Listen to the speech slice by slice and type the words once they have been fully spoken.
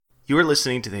You are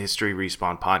listening to the History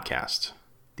Respawn podcast.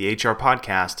 The HR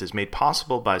podcast is made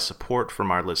possible by support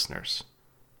from our listeners.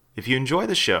 If you enjoy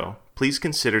the show, please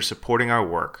consider supporting our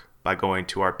work by going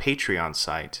to our Patreon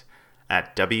site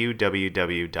at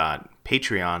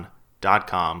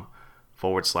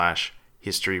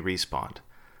www.patreon.com/historyrespawn.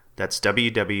 That's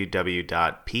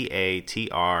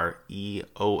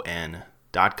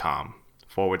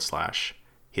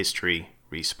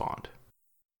www.patreon.com/historyrespawn.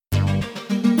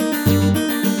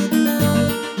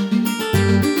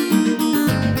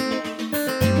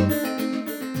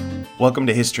 Welcome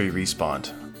to History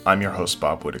Respawned. I'm your host,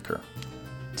 Bob Whitaker.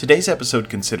 Today's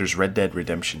episode considers Red Dead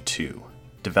Redemption 2,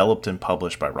 developed and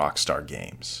published by Rockstar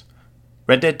Games.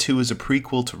 Red Dead 2 is a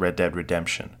prequel to Red Dead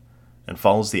Redemption and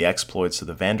follows the exploits of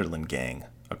the Van der Linde gang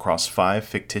across 5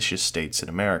 fictitious states in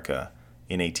America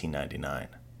in 1899.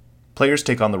 Players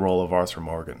take on the role of Arthur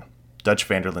Morgan, Dutch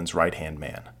Van der Linde's right-hand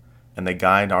man, and they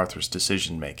guide Arthur's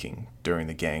decision-making during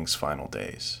the gang's final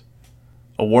days.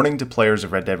 A warning to players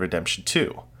of Red Dead Redemption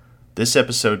 2. This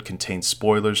episode contains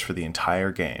spoilers for the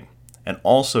entire game, and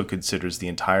also considers the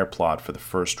entire plot for the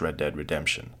first Red Dead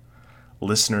Redemption.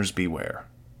 Listeners beware.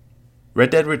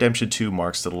 Red Dead Redemption 2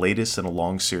 marks the latest in a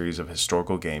long series of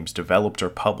historical games developed or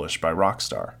published by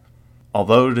Rockstar.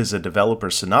 Although it is a developer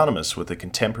synonymous with the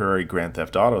contemporary Grand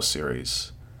Theft Auto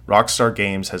series, Rockstar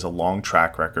Games has a long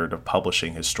track record of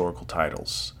publishing historical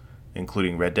titles,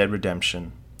 including Red Dead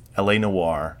Redemption, LA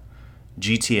Noire,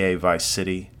 GTA Vice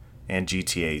City, and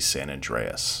GTA San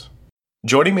Andreas.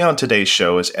 Joining me on today's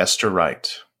show is Esther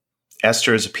Wright.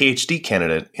 Esther is a PhD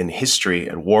candidate in history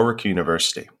at Warwick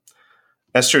University.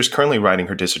 Esther is currently writing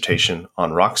her dissertation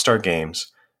on Rockstar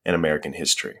Games and American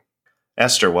history.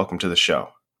 Esther, welcome to the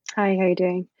show. Hi, how are you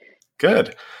doing?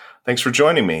 Good. Thanks for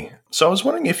joining me. So I was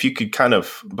wondering if you could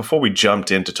before we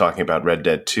jumped into talking about Red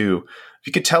Dead 2, if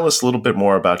you could tell us a little bit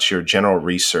more about your general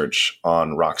research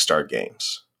on Rockstar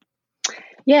Games.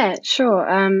 Yeah, sure.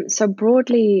 So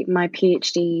broadly, my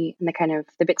PhD and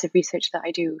the bits of research that I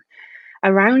do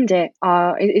around it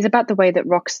is about the way that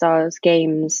Rockstar's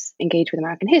games engage with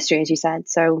American history, as you said.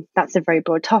 So that's a very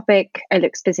broad topic. I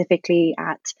look specifically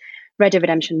at Red Dead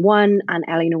Redemption 1 and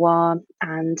LA Noire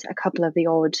and a couple of the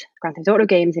old Grand Theft Auto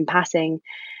games in passing.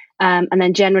 And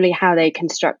then generally how they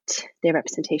construct their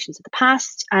representations of the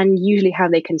past, and usually how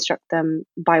they construct them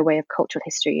by way of cultural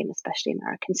history and especially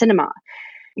American cinema.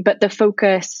 But the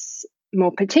focus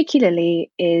more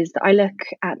particularly is that I look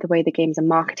at the way the games are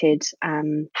marketed,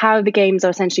 how the games are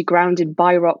essentially grounded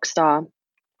by Rockstar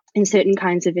in certain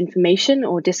kinds of information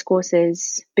or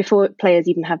discourses before players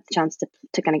even have the chance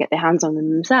to kind of get their hands on them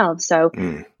themselves. So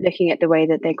looking at the way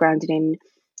that they're grounded in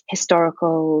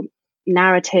historical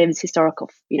narratives, historical,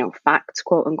 facts,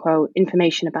 quote unquote,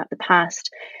 information about the past,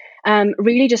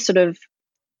 really just sort of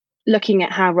looking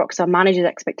at how Rockstar manages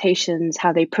expectations,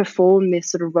 how they perform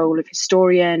this sort of role of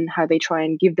historian, how they try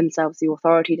and give themselves the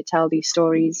authority to tell these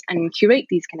stories and curate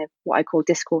these kind of what I call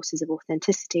discourses of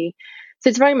authenticity.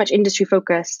 So it's very much industry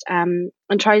focused, and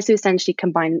tries to essentially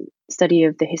combine study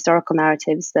of the historical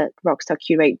narratives that Rockstar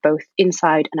curate both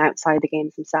inside and outside the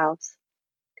games themselves.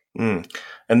 And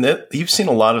you've seen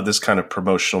a lot of this kind of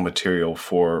promotional material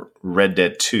for Red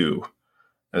Dead 2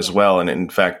 as well. And in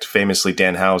fact, famously,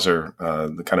 Dan Houser,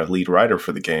 the kind of lead writer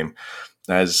for the game,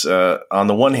 has on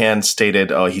the one hand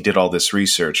stated, he did all this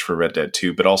research for Red Dead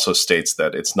 2, but also states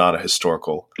that it's not a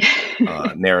historical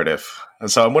narrative.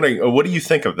 And so I'm wondering, what do you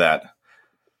think of that?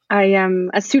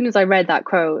 As soon as I read that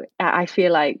quote, I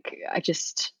feel like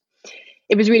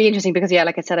it was really interesting because,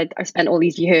 like I said, I spent all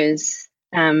these years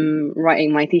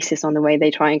writing my thesis on the way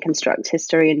they try and construct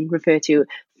history and refer to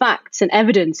facts and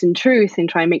evidence and truth and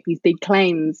try and make these big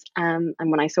claims. And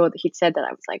when I saw that he'd said that,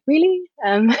 I was like, really?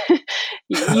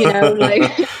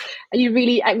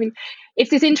 It's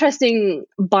this interesting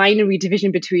binary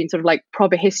division between sort of like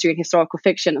proper history and historical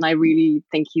fiction. And I really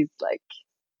think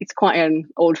it's quite an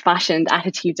old-fashioned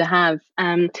attitude to have.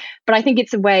 But I think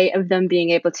it's a way of them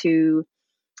being able to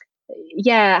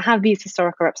have these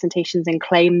historical representations and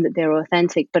claim that they're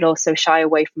authentic, but also shy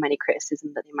away from any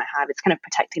criticism that they might have. It's kind of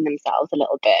protecting themselves a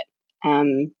little bit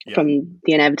from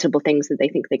the inevitable things that they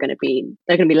think they're going to be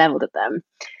leveled at them.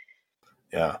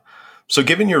 Yeah. So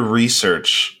given your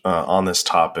research on this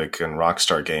topic and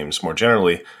Rockstar Games more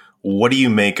generally, what do you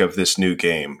make of this new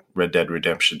game, Red Dead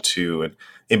Redemption 2? And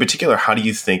in particular, how do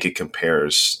you think it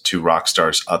compares to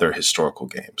Rockstar's other historical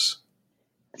games?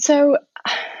 So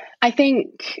I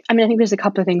think there's a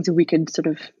couple of things that we could sort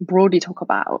of broadly talk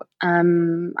about.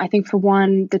 I think for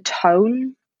one, the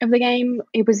tone of the game,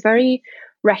 it was very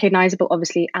recognizable,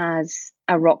 obviously, as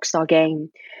a Rockstar game.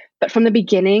 But from the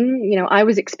beginning, I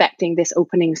was expecting this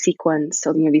opening sequence,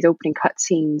 so these opening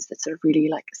cutscenes that sort of really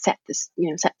like set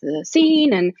the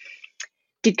scene and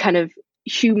did kind of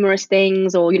humorous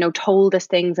things, or told us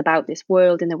things about this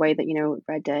world in the way that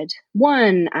Red Dead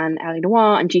 1 and LA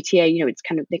Noire and GTA, it's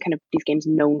kind of these games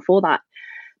known for that.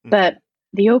 But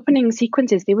the opening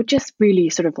sequences, they were just really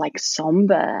sort of like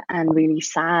somber and really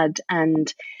sad,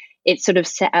 and it sort of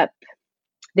set up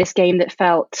this game that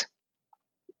felt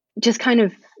just kind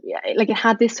of like it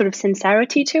had this sort of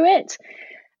sincerity to it.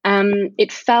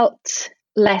 It felt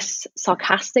less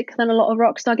sarcastic than a lot of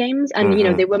Rockstar games,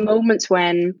 and there were moments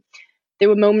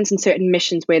in certain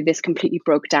missions where this completely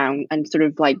broke down, and sort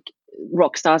of like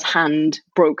Rockstar's hand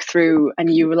broke through,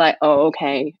 and you were like, oh,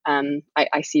 okay,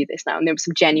 I see this now. And there were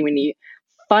some genuinely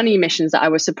funny missions that I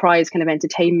was surprised kind of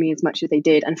entertained me as much as they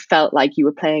did, and felt like you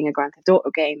were playing a Grand Theft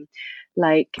Auto game.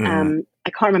 Like, I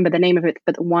can't remember the name of it,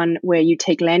 but the one where you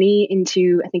take Lenny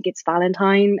into, I think it's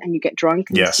Valentine, and you get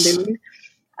drunk in the saloon.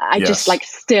 Just like,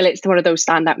 still, it's one of those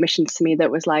standout missions to me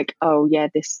that was like, oh yeah,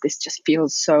 this just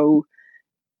feels so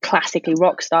classically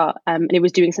Rockstar. And it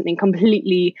was doing something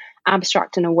completely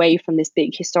abstract and away from this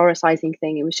big historicizing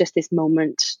thing. It was just this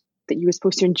moment that you were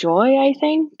supposed to enjoy, I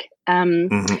think.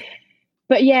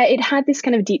 But yeah, it had this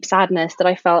kind of deep sadness that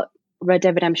I felt Red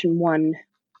Dead Redemption 1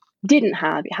 didn't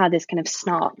have. It had this kind of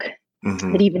snark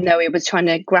that even though it was trying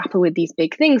to grapple with these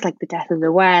big things like the death of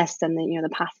the West and the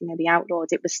passing of the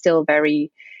outlaws, it was still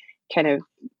very kind of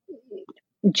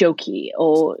jokey,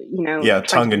 or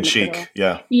tongue in cheek.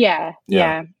 Yeah.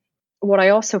 What I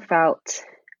also felt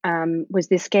was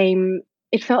this game,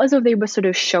 it felt as though they were sort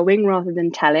of showing rather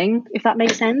than telling, if that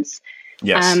makes sense.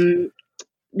 Yes.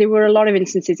 There were a lot of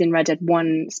instances in Red Dead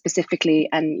 1 specifically,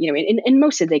 and in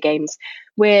most of their games,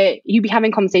 where you'd be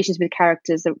having conversations with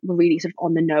characters that were really sort of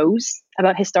on the nose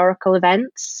about historical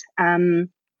events.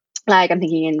 Like I'm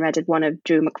thinking in Red Dead 1 of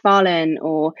Drew McFarlane,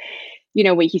 or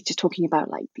where he's just talking about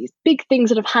like these big things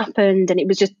that have happened, and it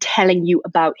was just telling you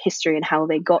about history and how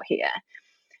they got here.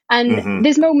 And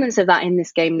there's moments of that in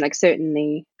this game, like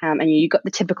certainly, and you got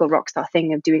the typical Rockstar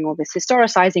thing of doing all this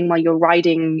historicizing while you're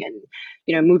riding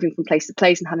and moving from place to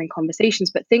place and having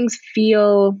conversations, but things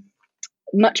feel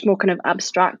much more kind of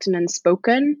abstract and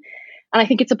unspoken. And I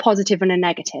think it's a positive and a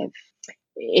negative.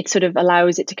 It sort of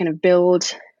allows it to kind of build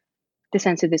the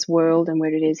sense of this world and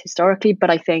where it is historically, but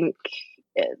I think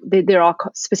there are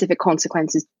specific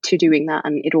consequences to doing that,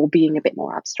 and it all being a bit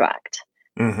more abstract.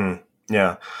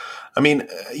 Yeah. I mean,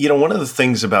 one of the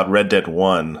things about Red Dead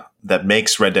 1 that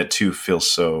makes Red Dead 2 feel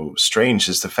so strange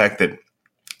is the fact that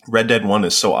Red Dead 1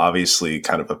 is so obviously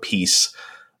kind of a piece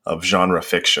of genre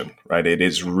fiction, right? It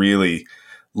is really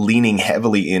leaning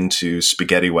heavily into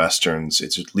spaghetti westerns.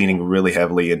 It's leaning really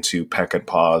heavily into Peck and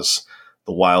Paw's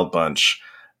The Wild Bunch.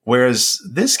 Whereas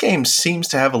this game seems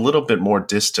to have a little bit more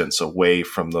distance away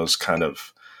from those kind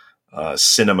of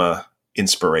cinema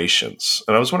inspirations.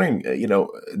 And I was wondering,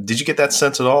 did you get that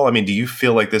sense at all? I mean, do you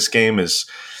feel like this game is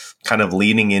kind of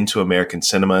leaning into American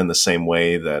cinema in the same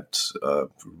way that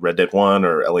Red Dead 1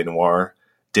 or LA Noire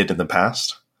did in the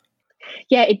past?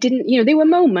 Yeah, it didn't, there were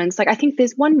moments, like I think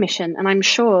there's one mission, and I'm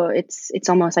sure it's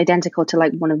almost identical to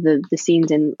like one of the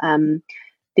scenes in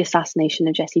the assassination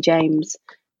of Jesse James.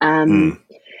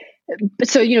 But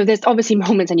so, there's obviously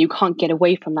moments and you can't get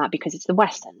away from that because it's the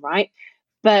Western, right?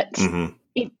 But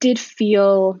it did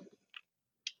feel,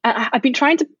 I've been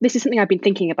trying to, this is something I've been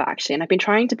thinking about actually, and I've been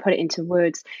trying to put it into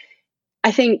words.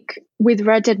 I think with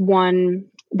Red Dead 1,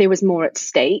 there was more at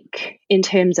stake in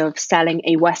terms of selling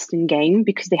a Western game,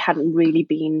 because they hadn't really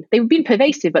been, they've been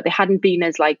pervasive, but they hadn't been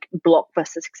as like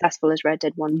blockbuster successful as Red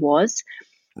Dead 1 was.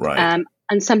 Right.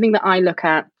 And something that I look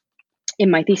at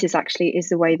in my thesis actually is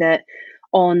the way that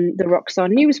on the Rockstar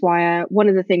Newswire, one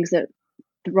of the things that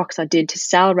the Rockstar did to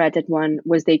sell Red Dead 1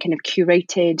 was they kind of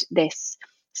curated this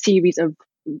series of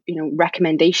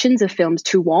recommendations of films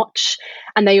to watch,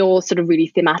 and they all sort of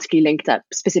really thematically linked up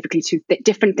specifically to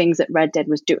different things that Red Dead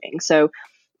was doing. So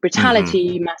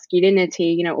brutality,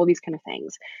 masculinity, all these kind of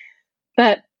things.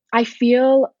 But I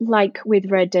feel like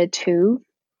with Red Dead 2,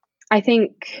 I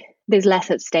think there's less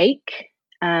at stake,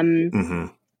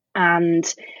 and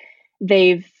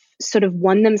they've sort of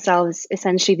won themselves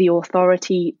essentially the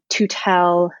authority to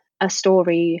tell a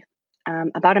story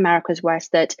about America's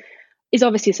West that is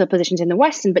obviously still positioned in the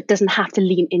Western, but doesn't have to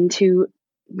lean into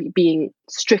being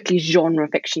strictly genre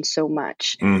fiction so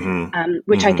much,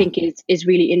 which I think is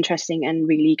really interesting and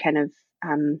really kind of,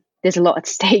 there's a lot at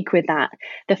stake with that.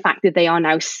 The fact that they are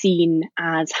now seen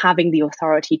as having the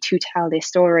authority to tell this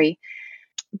story.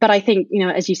 But I think,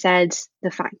 as you said,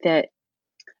 the fact that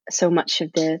so much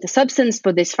of the substance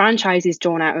for this franchise is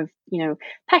drawn out of,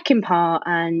 Peckinpah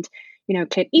and,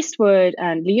 Clint Eastwood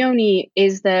and Leone,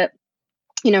 is that,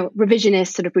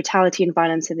 revisionist sort of brutality and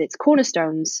violence are its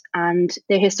cornerstones, and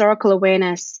the historical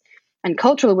awareness and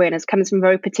cultural awareness comes from a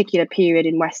very particular period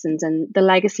in Westerns, and the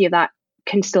legacy of that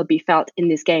can still be felt in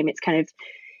this game. It's kind of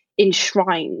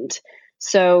enshrined.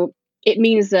 So it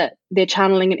means that they're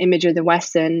channeling an image of the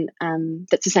Western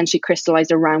that's essentially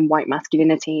crystallized around white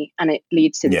masculinity, and it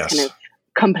leads to this kind of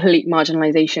complete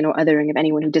marginalization or othering of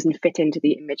anyone who doesn't fit into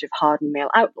the image of hardened male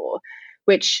outlaw,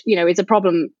 which, is a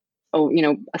problem or,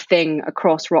 a thing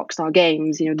across Rockstar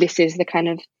Games. This is the kind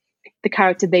of the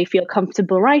character they feel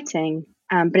comfortable writing,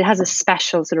 but it has a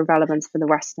special sort of relevance for the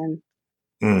Western.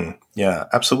 Yeah,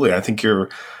 absolutely. I think you're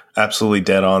absolutely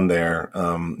dead on there.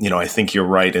 I think you're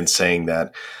right in saying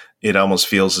that it almost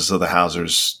feels as though the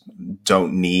Housers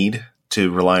don't need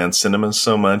to rely on cinema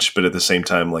so much, but at the same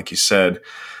time, like you said,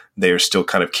 they are still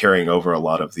kind of carrying over a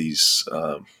lot of these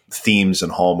themes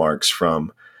and hallmarks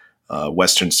from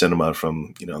Western cinema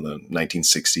from, the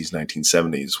 1960s,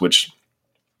 1970s, which,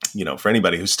 for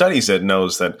anybody who studies it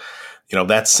knows that,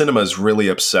 that cinema is really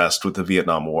obsessed with the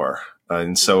Vietnam War.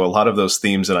 And so a lot of those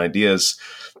themes and ideas,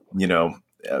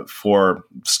 for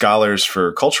scholars,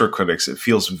 for cultural critics, it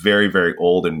feels very, very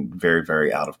old and very,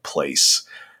 very out of place.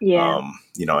 Yeah.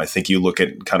 I think you look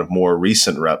at kind of more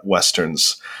recent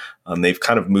Westerns, they've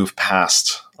kind of moved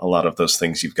past a lot of those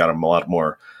things. You've got a lot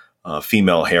more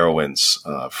female heroines,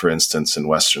 for instance, in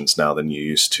Westerns now than you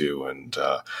used to. And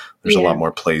there's a lot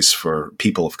more place for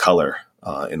people of color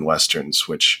in Westerns,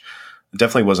 which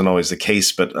definitely wasn't always the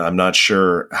case, but I'm not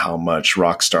sure how much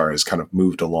Rockstar has kind of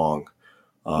moved along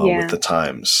with the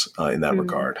times in that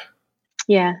regard.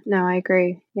 Yeah, no, I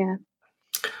agree. Yeah.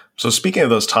 So speaking of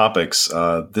those topics,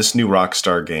 this new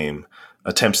Rockstar game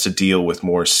attempts to deal with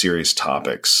more serious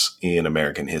topics in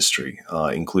American history,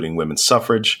 including women's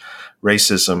suffrage,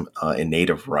 racism, and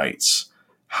Native rights.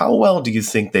 How well do you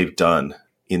think they've done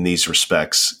in these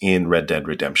respects in Red Dead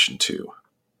Redemption 2?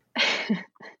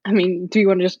 I mean, do you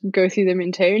want to just go through them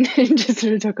in turn and just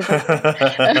sort of talk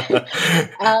about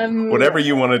whatever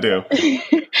you want to do.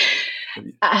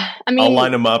 I mean, I'll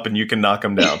line them up and you can knock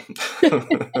them down.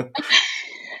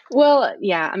 Well,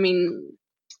 yeah, I mean,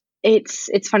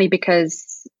 it's funny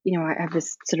because, I have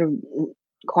this sort of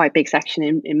quite big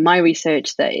section in my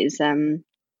research that is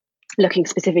looking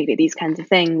specifically at these kinds of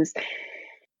things.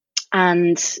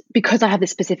 And because I have this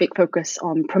specific focus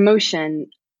on promotion,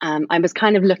 I was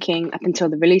kind of looking up until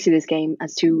the release of this game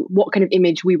as to what kind of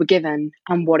image we were given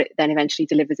and what it then eventually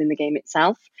delivers in the game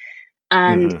itself.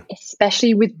 And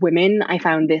especially with women, I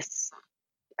found this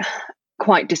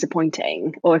quite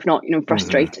disappointing, or if not,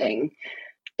 frustrating.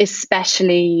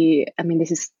 Especially, I mean,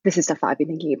 this is stuff that I've been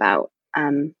thinking about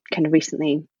kind of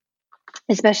recently,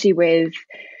 especially with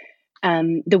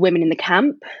the women in the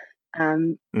camp.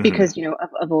 Because,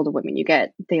 of all the women you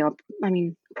get, they are, I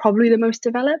mean, probably the most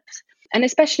developed. And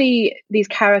especially these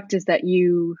characters that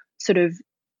you sort of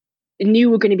knew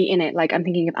were going to be in it. Like I'm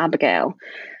thinking of Abigail,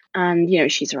 and,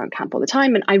 she's around camp all the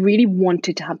time. And I really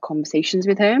wanted to have conversations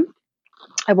with her.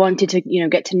 I wanted to,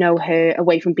 get to know her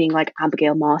away from being like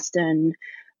Abigail Marston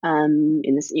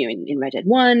in this, in Red Dead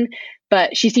 1.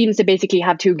 But she seems to basically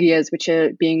have two gears, which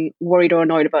are being worried or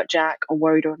annoyed about Jack or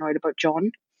worried or annoyed about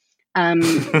John. And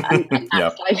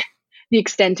that's like the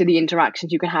extent of the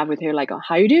interactions you can have with her, like, oh,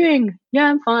 how are you doing? Yeah,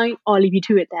 I'm fine. I'll leave you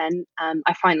to it then.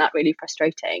 I find that really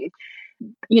frustrating.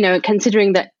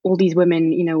 Considering that all these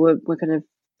women, were kind of,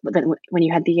 when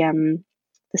you had the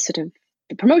sort of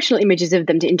the promotional images of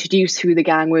them to introduce who the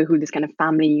gang were, who this kind of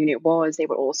family unit was, they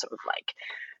were all sort of like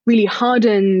really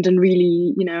hardened and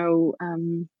really,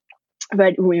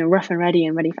 rough and ready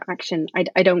for action.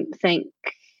 I don't think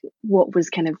what was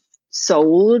kind of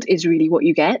sold is really what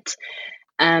you get.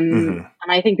 And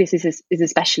I think this is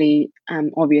especially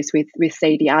obvious with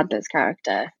Sadie Adler's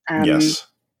character. Yes.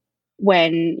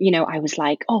 When, I was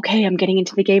like, okay, I'm getting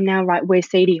into the game now, right? Where's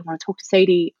Sadie? I want to talk to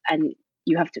Sadie. And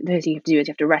the first thing you have to do is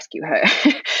you have to rescue her.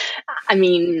 I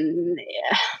mean,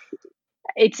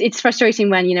 it's frustrating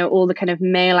when, all the kind of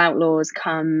male outlaws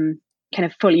come kind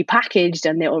of fully packaged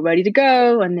and they're all ready to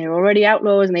go and they're already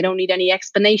outlaws and they don't need any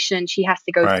explanation. She has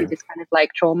to go through this kind of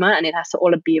like trauma, and it has to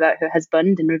all be about her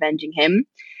husband and revenging him.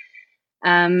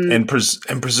 And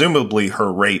presumably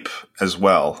her rape as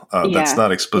well. That's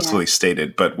not explicitly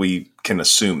stated, but we can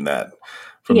assume that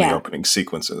from the opening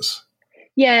sequences.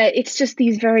 Yeah, it's just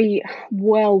these very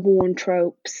well-worn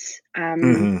tropes.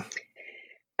 And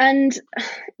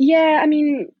yeah, I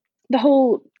mean, the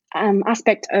whole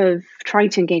aspect of trying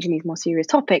to engage in these more serious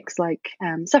topics like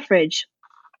suffrage,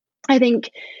 I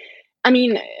think, I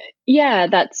mean, Yeah,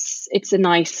 it's a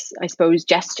nice, I suppose,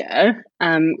 gesture,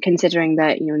 considering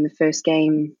that, in the first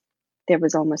game there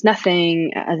was almost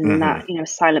nothing other than that, Hmm.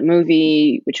 silent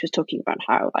movie, which was talking about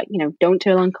how, like, don't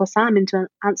turn Uncle Sam into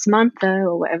Aunt Samantha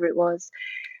or whatever it was,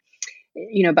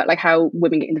 about like how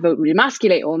women getting the vote would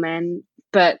emasculate all men.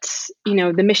 But,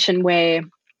 the mission where,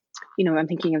 I'm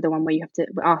thinking of the one where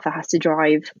where Arthur has to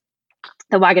drive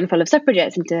the wagon full of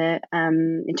suffragettes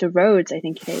into Rhodes, I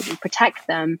think it is, and protect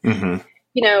them. Hmm.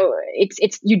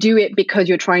 It's you do it because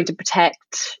you're trying to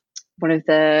protect one of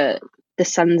the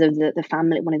sons of the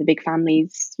family, one of the big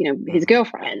families, his Hmm.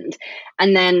 girlfriend.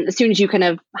 And then as soon as you kind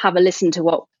of have a listen to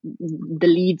what the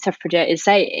lead suffragette is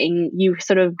saying, you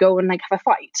sort of go and like have a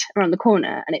fight around the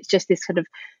corner, and it's just this sort of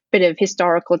bit of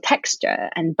historical texture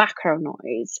and background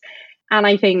noise. And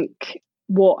I think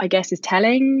what I guess is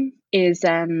telling is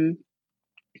I've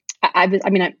sort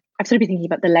of been thinking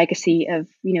about the legacy of,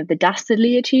 the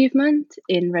dastardly achievement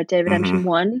in Red Dead Hmm. Redemption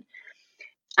 1,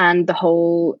 and the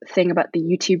whole thing about the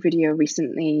YouTube video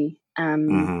recently, Hmm.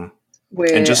 And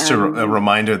where, just a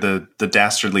reminder, the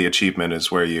dastardly achievement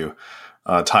is where you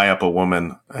tie up a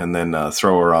woman and then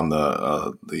throw her on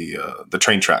the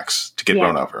train tracks to get yeah,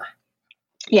 run over.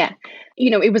 yeah,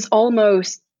 it was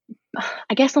almost,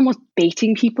 I guess, almost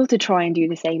baiting people to try and do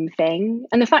the same thing.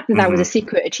 And the fact that that was Hmm. a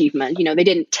secret achievement, they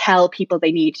didn't tell people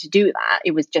they needed to do that.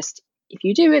 It was just, if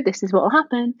you do it, this is what will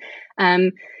happen.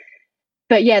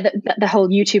 But yeah, the whole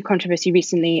YouTube controversy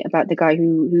recently about the guy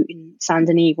who in Saint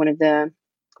Denis, one of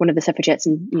the suffragettes,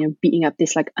 and beating up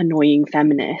this like annoying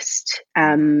feminist.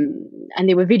 And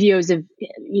there were videos of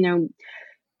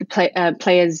the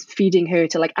players feeding her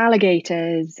to like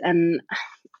alligators, and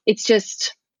it's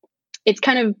just, it's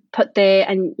kind of put there,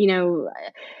 and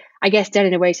I guess done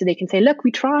in a way so they can say, look,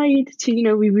 we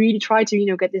really tried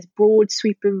to get this broad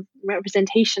sweep of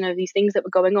representation of these things that were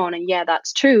going on, and yeah,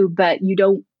 that's true, but you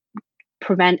don't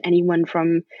prevent anyone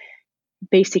from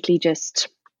basically just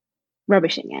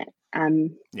rubbishing it,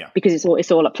 Yeah. because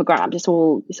it's all up for grabs. It's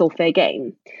all fair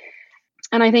game.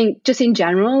 And I think just in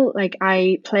general, like,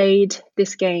 I played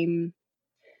this game.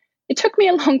 It took me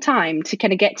a long time to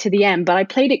kind of get to the end, but I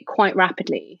played it quite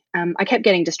rapidly. I kept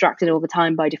getting distracted all the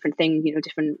time by different things,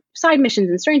 different side missions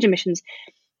and stranger missions.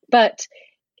 But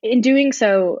in doing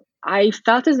so, I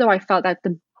felt as though I felt at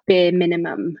the bare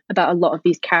minimum about a lot of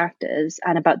these characters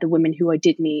and about the women who I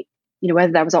did meet,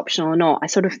 whether that was optional or not. I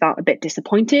sort of felt a bit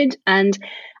disappointed. And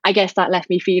I guess that left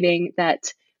me feeling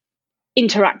that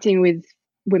interacting with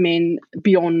women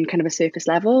beyond kind of a surface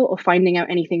level, or finding out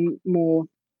anything more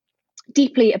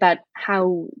deeply about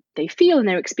how they feel and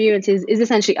their experiences, is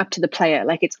essentially up to the player.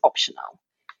 Like, it's optional.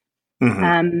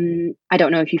 Hmm. I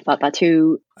don't know if you felt that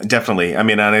too. Definitely. I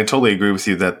mean, and I totally agree with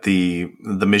you that the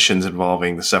missions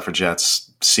involving the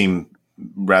suffragettes seem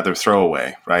rather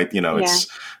throwaway, right? Yeah.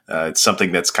 It's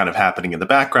something that's kind of happening in the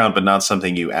background, but not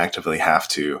something you actively have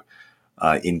to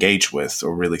engage with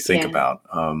or really think Yeah. about.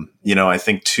 I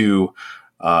think too,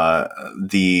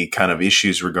 the kind of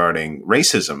issues regarding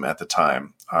racism at the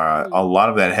time, a lot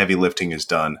of that heavy lifting is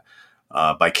done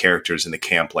by characters in the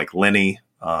camp like Lenny,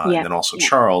 and Yeah. then also Yeah.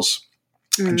 Charles.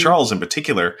 And Mm. Charles in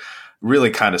particular really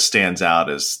kind of stands out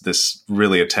as this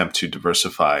really attempt to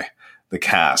diversify the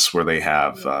cast, where they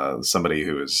have somebody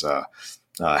who is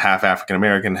half African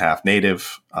American, half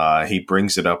Native. He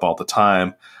brings it up all the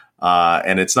time.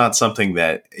 And it's not something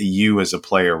that you as a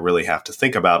player really have to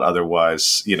think about.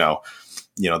 Otherwise,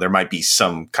 there might be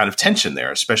some kind of tension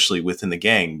there, especially within the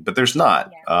gang, but there's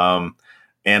not. Yeah.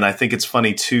 And I think it's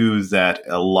funny too that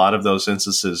a lot of those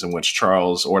instances in which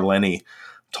Charles or Lenny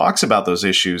talks about those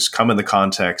issues come in the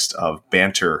context of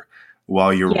banter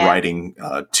while you're Yeah. riding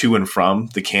to and from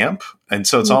the camp. And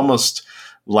so it's almost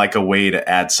like a way to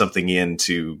add something in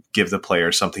to give the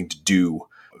player something to do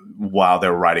while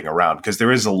they're riding around. Because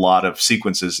there is a lot of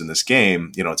sequences in this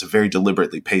game. It's a very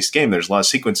deliberately paced game. There's a lot of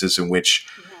sequences in which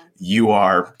you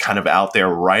are kind of out there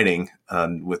riding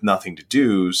with nothing to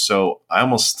do. So I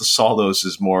almost saw those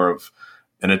as more of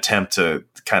an attempt to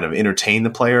kind of entertain the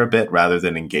player a bit rather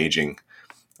than engaging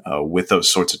with those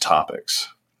sorts of topics.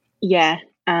 Yeah.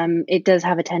 It does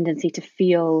have a tendency to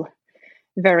feel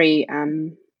very,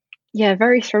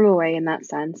 very throwaway in that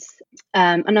sense. No,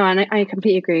 and I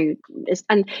completely agree.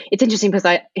 And it's interesting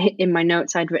because in my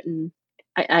notes I'd written,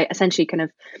 I essentially kind of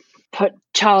put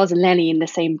Charles and Lenny in the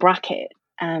same bracket,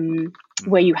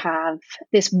 where you have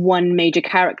this one major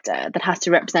character that has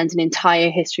to represent an entire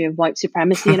history of white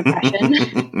supremacy and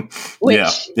oppression,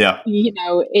 which, yeah.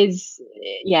 is,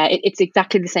 it's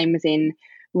exactly the same as in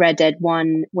Red Dead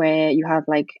 1, where you have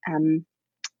like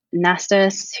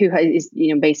Nastas, who is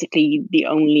basically the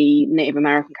only Native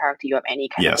American character you have any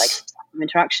kind of like Yes.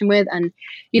 interaction with. And,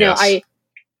 you know,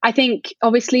 I think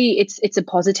obviously it's a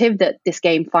positive that this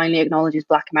game finally acknowledges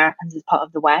Black Americans as part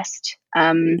of the West.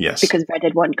 Because Red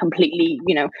Dead 1 completely,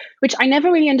 you know, which I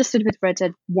never really understood with Red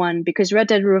Dead 1, because Red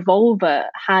Dead Revolver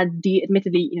had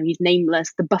admittedly, you know, he's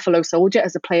nameless, the Buffalo Soldier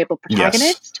as a playable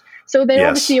protagonist. Yes. So they're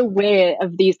obviously aware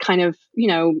of these kind of, you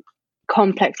know,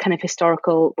 complex kind of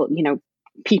historical, you know,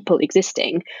 people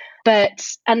existing. But,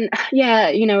 and yeah,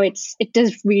 you know, it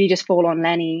does really just fall on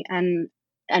Lenny and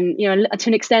you know, to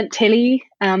an extent Tilly,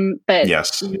 but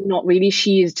not really.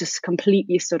 She is just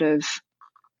completely sort of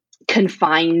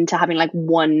confined to having like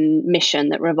one mission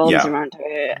that revolves around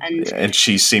her, and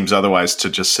she seems otherwise to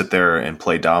just sit there and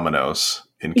play dominoes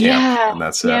in camp, and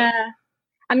that's it.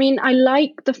 I mean, I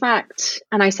like the fact,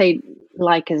 and I say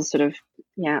like as sort of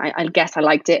I guess I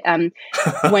liked it.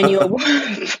 When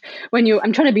you're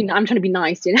I'm trying to be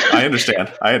nice, you know. I understand.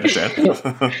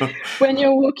 When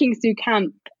you're walking through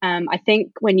camp, I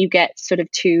think when you get sort of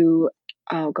to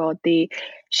the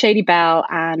Shady Belle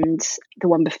and the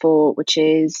one before, which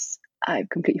is I've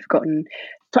completely forgotten.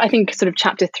 I think sort of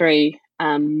chapter 3.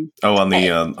 On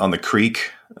the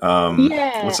creek.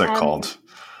 What's that called?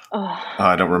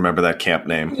 I don't remember that camp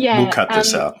name. We'll cut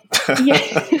this out.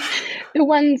 The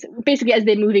ones basically as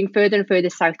they're moving further and further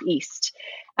southeast.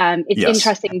 It's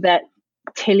interesting that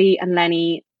Tilly and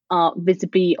Lenny are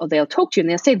visibly, or they'll talk to you and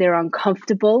they'll say they're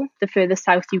uncomfortable the further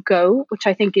south you go, which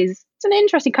I think is an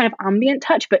interesting kind of ambient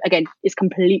touch, but again, is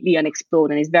completely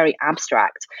unexplored and is very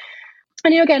abstract.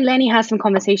 And, you know, again, Lenny has some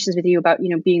conversations with you about, you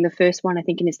know, being the first one, I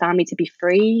think, in his family to be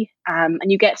free. And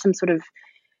you get some sort of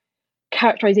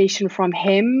characterization from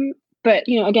him. But,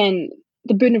 you know, again,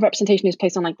 the burden of representation is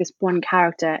placed on like this one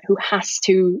character who has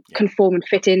to conform and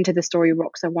fit into the story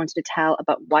Rockstar wanted to tell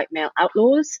about white male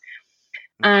outlaws.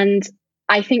 And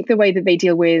I think the way that they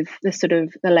deal with the sort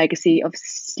of the legacy of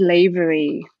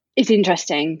slavery is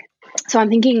interesting. So I'm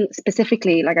thinking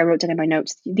specifically, like I wrote down in my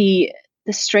notes, the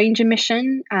Stranger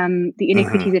mission, the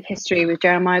Iniquities of History with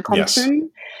Jeremiah Compson,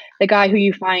 the guy who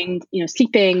you find, you know,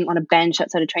 sleeping on a bench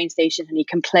outside a train station, and he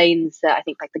complains that I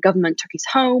think like the government took his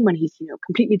home and he's, you know,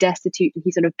 completely destitute, and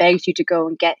he sort of begs you to go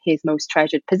and get his most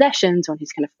treasured possessions on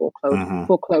his kind of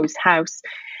foreclosed house.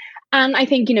 And I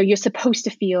think, you know, you're supposed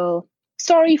to feel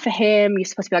sorry for him. You're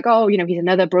supposed to be like, oh, you know, he's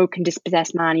another broken,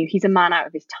 dispossessed man. He's a man out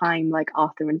of his time, like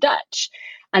Arthur and Dutch.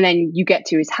 And then you get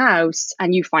to his house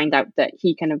and you find out that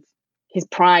he kind of, his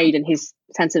pride and his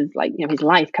sense of like, you know, his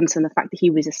life comes from the fact that he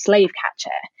was a slave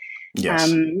catcher.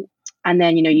 Yes. And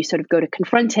then, you know, you sort of go to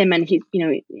confront him and he, you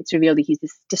know, it's revealed that he's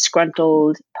this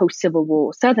disgruntled post-Civil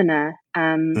War Southerner.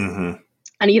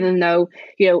 And even though,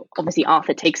 you know, obviously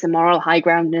Arthur takes the moral high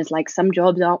ground and is like, some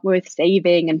jobs aren't worth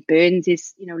saving, and burns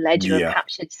his, you know, ledger of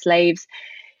captured slaves,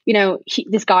 you know,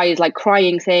 this guy is like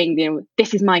crying, saying, you know,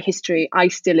 this is my history. I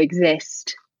still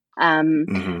exist.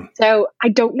 So I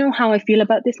don't know how I feel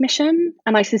about this mission,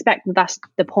 and I suspect that's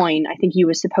the point. I think you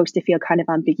were supposed to feel kind of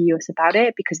ambiguous about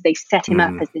it because they set him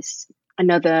up as this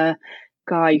another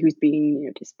guy who's being, you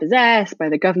know, dispossessed by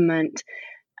the government.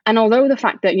 And although the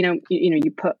fact that,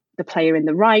 you put the player in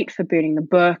the right for burning the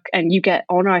book and you get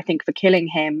honor, I think, for killing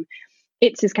him,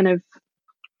 it's this kind of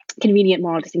convenient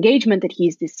moral disengagement that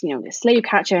he's this, you know, this slave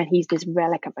catcher and he's this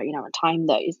relic of, you know, a time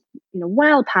that is, you know,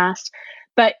 well past.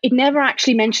 But it never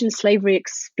actually mentions slavery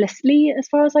explicitly, as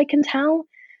far as I can tell.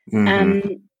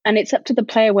 And it's up to the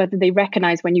player whether they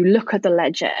recognize when you look at the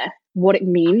ledger what it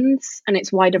means and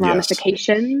its wider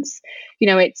ramifications. You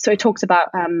know, it talks about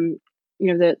you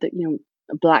know, the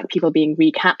Black people being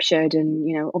recaptured, and,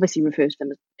 you know, obviously refers to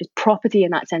them as property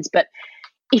in that sense. But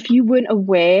if you weren't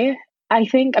aware, I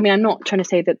think, I mean, I'm not trying to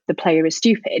say that the player is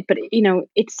stupid, but, you know,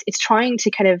 it's trying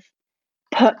to kind of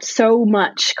put so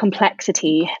much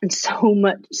complexity and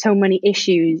so many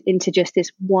issues into just this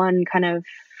one kind of,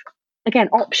 again,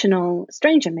 optional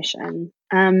stranger mission.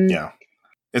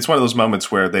 It's one of those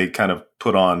moments where they kind of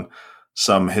put on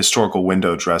some historical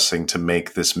window dressing to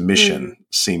make this mission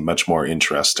seem much more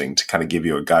interesting, to kind of give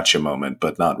you a gotcha moment,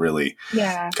 but not really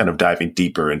kind of diving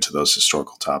deeper into those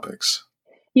historical topics.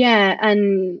 Yeah.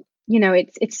 And, you know,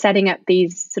 it's setting up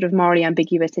these sort of morally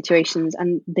ambiguous situations,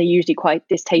 and they're usually quite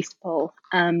distasteful,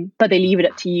 but they leave it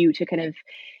up to you to kind of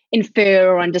infer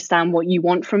or understand what you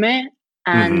want from it.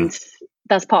 And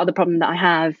that's part of the problem that I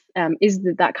have, is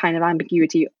that kind of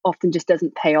ambiguity often just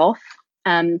doesn't pay off.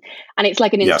 And it's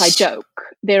like an inside joke.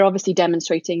 They're obviously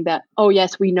demonstrating that, oh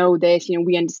yes, we know this, you know,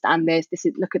 we understand this. This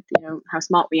is, look at, you know, how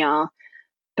smart we are.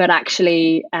 But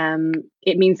actually,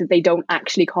 it means that they don't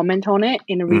actually comment on it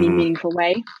in a really meaningful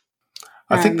way.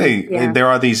 I think there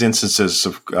are these instances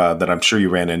of that I'm sure you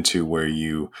ran into where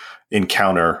you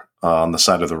encounter on the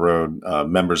side of the road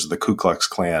members of the Ku Klux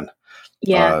Klan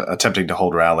Yeah. attempting to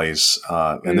hold rallies.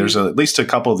 And there's at least a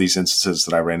couple of these instances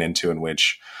that I ran into in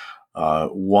which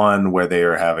one where they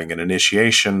are having an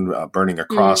initiation, burning a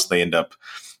cross, they end up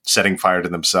setting fire to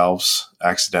themselves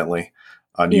accidentally.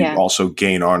 And you also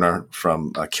gain honor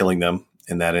from killing them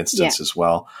in that instance as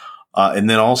well. And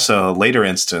then also a later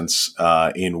instance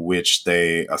in which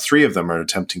three of them are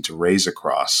attempting to raise a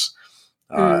cross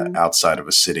outside of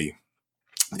a city.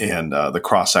 And the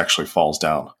cross actually falls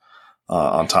down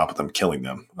on top of them, killing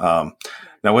them.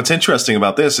 Now, what's interesting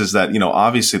about this is that,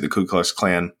 obviously the Ku Klux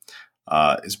Klan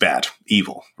is bad,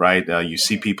 evil, right? You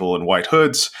see people in white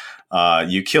hoods,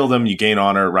 you kill them, you gain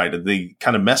honor, right? The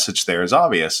kind of message there is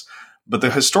obvious. But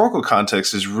the historical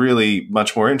context is really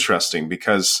much more interesting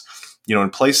because, in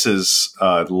places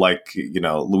like,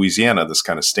 Louisiana, this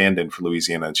kind of stand-in for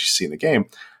Louisiana that you see in the game,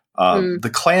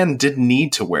 the Klan didn't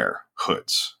need to wear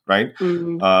hoods, right?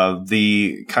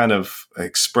 The kind of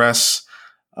express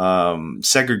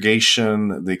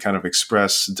segregation, the kind of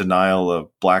express denial of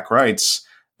Black rights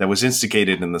that was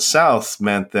instigated in the South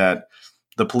meant that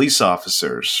the police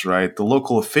officers, right, the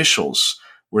local officials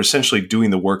were essentially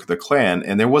doing the work of the Klan,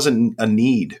 and there wasn't a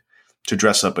need to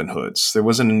dress up in hoods. There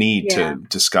wasn't a need to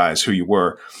disguise who you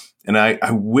were. And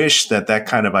I wish that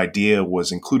kind of idea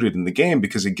was included in the game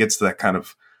because it gets that kind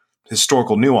of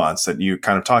historical nuance that you're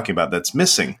kind of talking about that's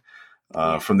missing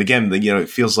from the game. It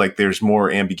feels like there's more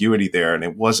ambiguity there, and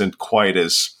it wasn't quite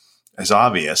as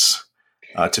obvious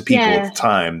to people at the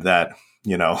time that,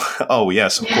 oh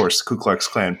yes, of course, Ku Klux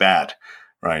Klan bad,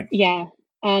 right? Yeah,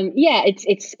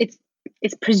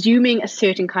 it's presuming a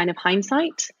certain kind of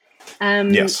hindsight.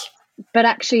 Yes, but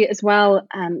actually, as well,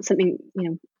 something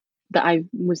that I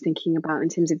was thinking about in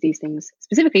terms of these things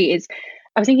specifically is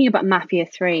I was thinking about Mafia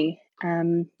 3.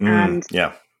 And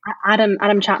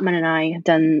Adam Chapman and I have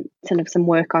done kind of some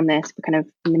work on this. We're kind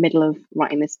of in the middle of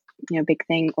writing this, big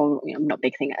thing, or not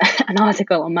big thing, an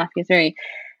article on Mafia 3.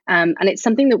 And it's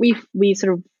something that we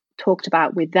sort of talked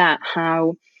about with that,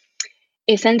 how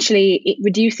essentially it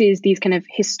reduces these kind of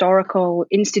historical,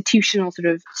 institutional, sort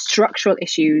of structural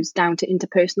issues down to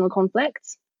interpersonal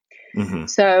conflicts.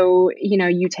 So,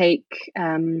 you take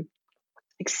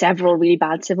like several really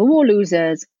bad Civil War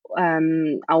losers,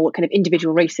 or kind of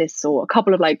individual racists, or a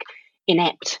couple of like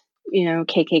inept,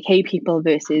 KKK people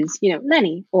versus,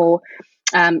 Lenny, or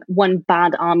one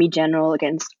bad army general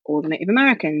against all the Native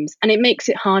Americans. And it makes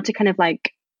it hard to kind of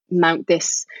like mount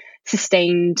this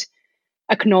sustained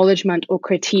acknowledgement or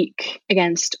critique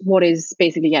against what is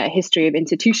basically a history of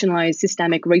institutionalized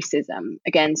systemic racism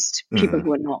against people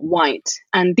who are not white.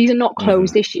 And these are not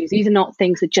closed issues. These are not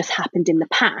things that just happened in the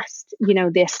past.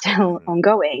 They're still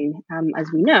ongoing,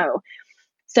 as we know.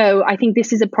 So I think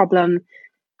this is a problem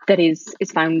that is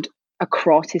found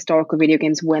across historical video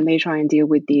games when they try and deal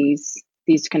with these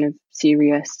kind of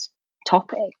serious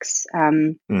topics.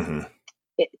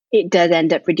 It does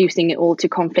end up reducing it all to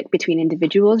conflict between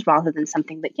individuals rather than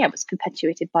something that, was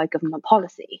perpetuated by government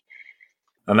policy.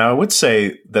 And I would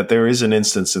say that there is an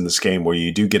instance in this game where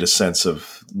you do get a sense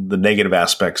of the negative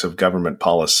aspects of government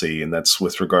policy, and that's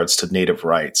with regards to native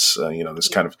rights. There's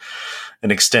kind of an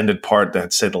extended part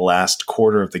that's, say, the last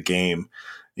quarter of the game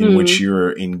in which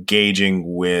you're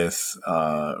engaging with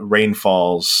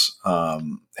Rainfalls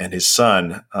and his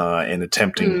son and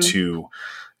attempting to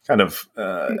kind of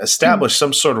establish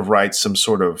some sort of rights, some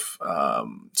sort of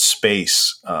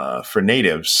space for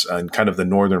natives in kind of the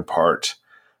northern part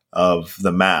of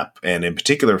the map, and in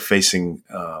particular facing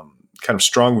kind of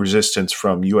strong resistance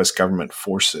from U.S. government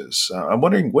forces. I'm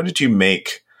wondering, what did you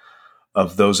make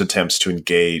of those attempts to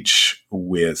engage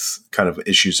with kind of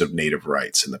issues of native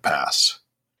rights in the past?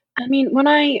 I mean, when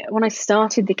I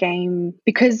started the game,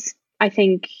 because I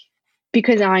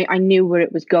knew where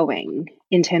it was going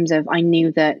in terms of, I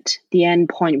knew that the end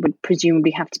point would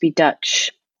presumably have to be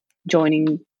Dutch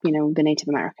joining, the Native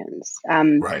Americans,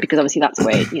 right. Because obviously that's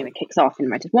where it kicks off in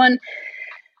Motive 1.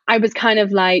 I was kind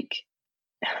of like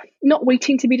not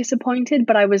waiting to be disappointed,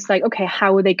 but I was like, okay,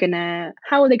 how are they gonna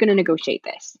negotiate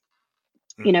this?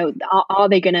 Are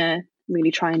they gonna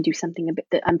really try and do something a bit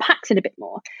that unpacks it a bit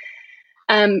more?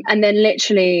 And then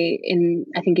literally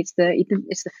I think it's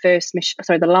the first mission,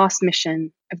 the last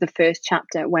mission of the first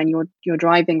chapter, when you're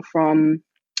driving from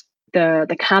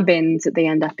the cabins that they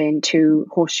end up in to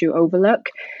Horseshoe Overlook.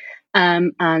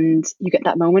 And you get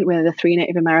that moment where the three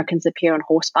Native Americans appear on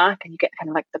horseback, and you get kind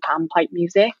of like the panpipe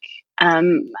music.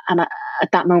 And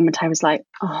at that moment I was like,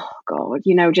 oh God,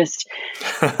 just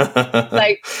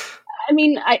like, I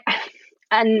mean,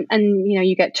 And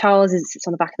you get Charles sits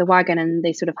on the back of the wagon, and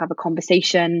they sort of have a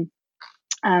conversation.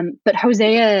 But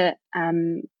Hosea,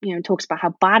 talks about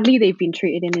how badly they've been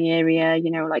treated in the area.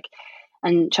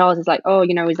 And Charles is like, oh,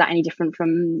 is that any different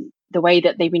from the way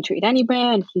that they've been treated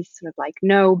anywhere? And he's sort of like,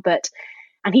 no,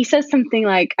 and he says something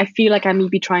like, I feel like I may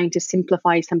be trying to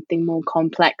simplify something more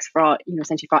complex for our,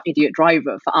 essentially for our idiot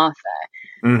driver, for Arthur.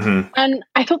 Mm-hmm. And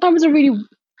I thought that was a really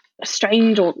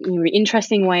strange or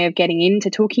interesting way of getting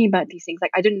into talking about these things. Like,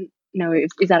 I didn't know,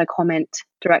 is that a comment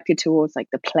directed towards like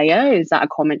the player? Is that a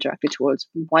comment directed towards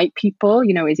white people?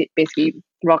 Is it basically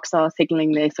Rockstar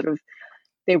signaling their sort of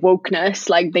their wokeness?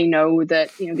 Like, they know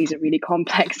that, these are really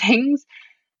complex things.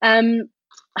 But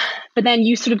then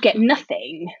you sort of get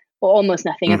nothing, or almost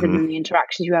nothing, other than the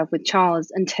interactions you have with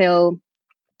Charles until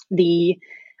the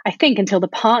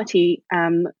party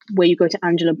where you go to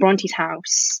Angela Bronte's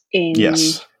house in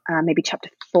maybe chapter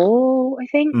 4, I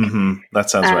think. That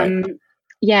sounds right.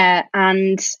 Yeah,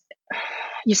 and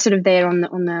you're sort of there on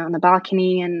the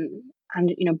balcony, and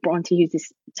Bronte, who's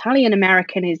this Italian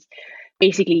American, is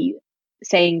basically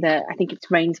saying that, I think it's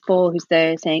Rainsfall who's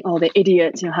there saying, oh, they're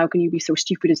idiots, how can you be so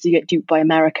stupid as to get duped by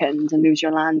Americans and lose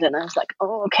your land? And I was like,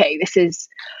 oh, okay, this is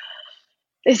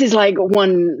like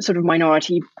one sort of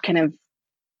minority kind of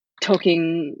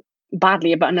talking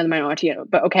badly about another minority,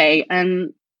 but okay.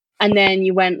 And then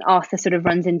Arthur sort of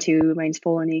runs into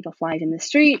Rainsfall and Eagle Flies in the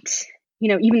street,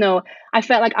 even though I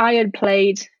felt like I had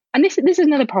played, and this is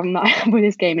another problem that I have with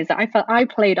this game, is that I felt I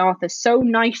played Arthur so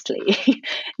nicely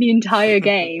the entire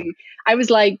game. I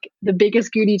was like the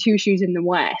biggest goody two shoes in the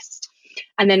West.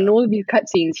 And then in all of these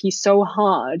cutscenes, he's so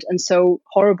hard and so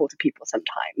horrible to people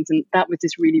sometimes. And that was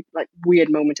this really like weird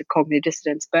moment of cognitive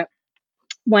dissonance. But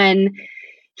when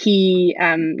he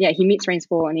meets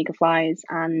Rainsfall and Eagle Flies,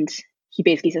 and he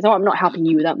basically says, oh, I'm not helping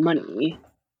you with that money.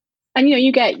 And,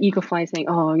 you get Eagle Flies saying,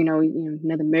 oh,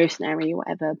 another mercenary or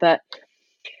whatever. But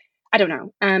I don't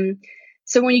know.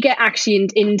 So when you get actually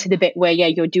into the bit where,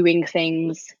 you're doing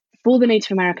things for the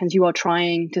Native Americans, you are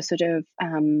trying to sort of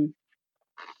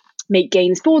make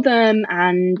gains for them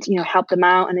and, help them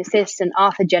out and assist. And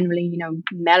Arthur generally,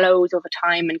 mellows over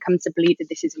time and comes to believe that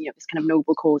this is, this kind of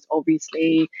noble cause,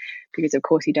 obviously, because of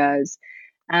course he does.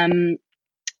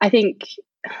 I think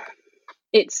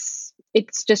it's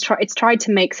tried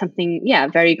to make something,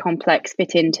 very complex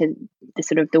fit into the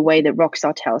sort of the way that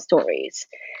Rockstar tells stories.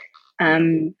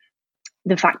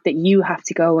 The fact that you have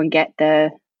to go and get the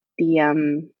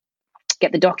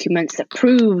documents that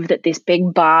prove that this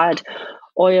big bad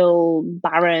oil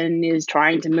baron is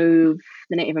trying to move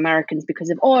the Native Americans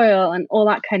because of oil and all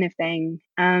that kind of thing.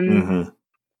 I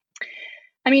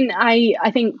mean,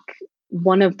 I think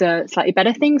one of the slightly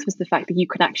better things was the fact that you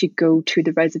could actually go to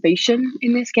the reservation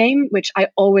in this game, which I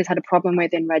always had a problem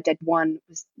with in Red Dead 1,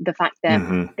 was the fact that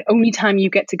the only time you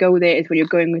get to go there is when you're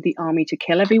going with the army to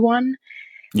kill everyone.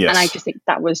 Yes. And I just think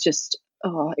that was just,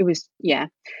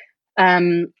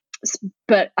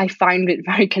 but I find it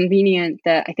very convenient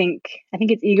that I think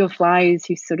it's Eagle Flies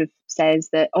who sort of says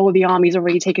that, oh, the army's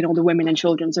already taken all the women and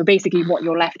children. So basically what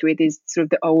you're left with is sort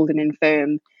of the old and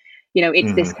infirm.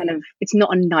 It's this kind of, it's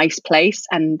not a nice place.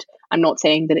 And I'm not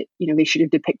saying that they should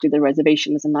have depicted the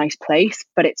reservation as a nice place,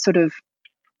 but it's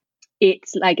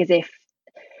like as if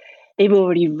they've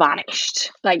already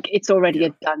vanished. Like it's already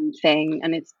a done thing,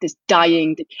 and it's this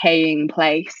dying, decaying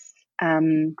place.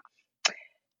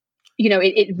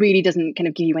 It really doesn't kind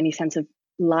of give you any sense of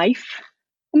life.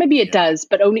 Or maybe it does,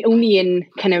 but only in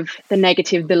kind of the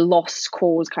negative, the lost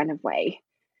cause kind of way.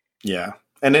 Yeah.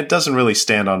 And it doesn't really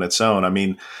stand on its own. I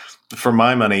mean, for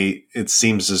my money, it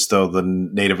seems as though the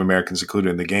Native Americans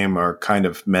included in the game are kind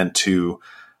of meant to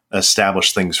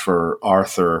establish things for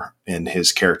Arthur in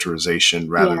his characterization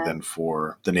rather than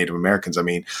for the Native Americans. I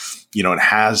mean, it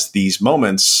has these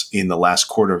moments in the last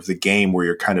quarter of the game where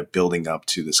you're kind of building up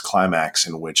to this climax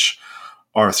in which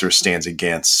Arthur stands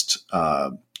against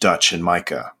Dutch and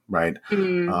Micah, right?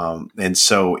 And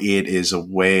so it is a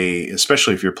way,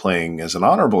 especially if you're playing as an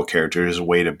honorable character, is a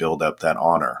way to build up that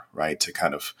honor, right? To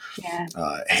kind of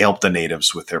help the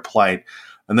natives with their plight.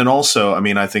 And then also, I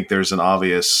mean, I think there's an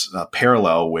obvious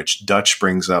parallel, which Dutch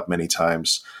brings up many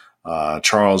times,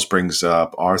 Charles brings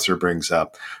up, Arthur brings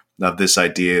up, of this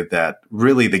idea that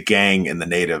really the gang and the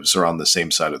natives are on the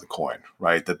same side of the coin,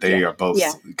 right? That they are both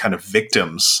kind of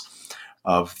victims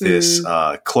of this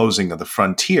closing of the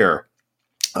frontier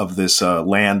of this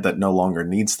land that no longer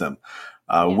needs them,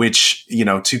 which,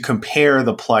 to compare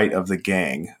the plight of the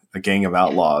gang, a gang of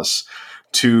outlaws,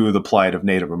 to the plight of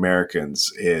Native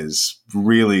Americans is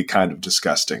really kind of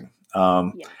disgusting.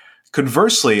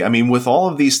 Conversely, I mean, with all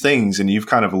of these things, and you've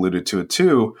kind of alluded to it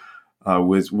too,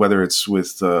 with whether it's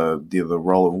with the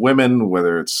role of women,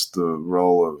 whether it's the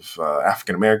role of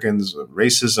African Americans,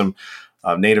 racism,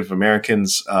 Native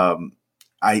Americans,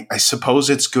 I suppose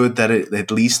it's good that at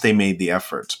least they made the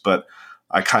effort. But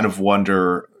I kind of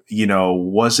wonder,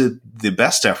 was it the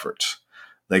best effort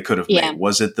they could have made?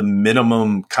 Was it the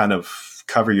minimum kind of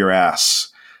cover your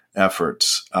ass effort?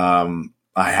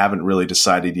 I haven't really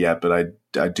decided yet, but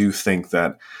I do think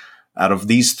that out of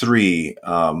these three,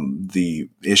 the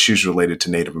issues related to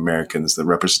Native Americans, the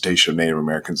representation of Native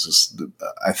Americans is,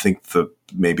 I think,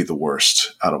 maybe the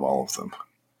worst out of all of them.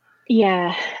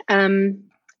 Yeah.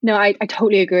 No, I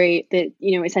totally agree that,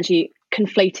 essentially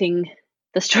conflating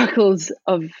the struggles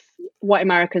of white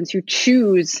Americans who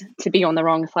choose to be on the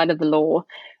wrong side of the law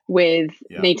with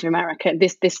Native American,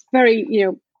 this very,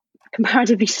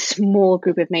 comparatively small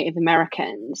group of Native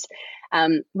Americans,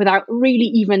 without really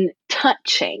even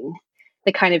touching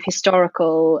the kind of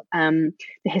historical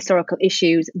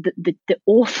issues, the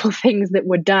awful things that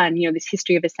were done, this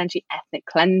history of essentially ethnic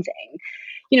cleansing.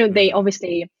 They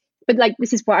obviously, but like,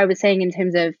 this is what I was saying in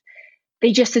terms of,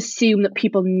 they just assume that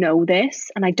people know this,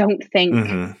 and I don't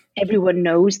think everyone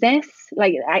knows this.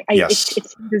 Like, it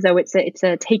seems as though it's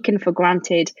a taken for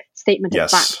granted statement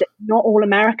of fact that not all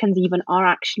Americans even are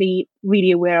actually really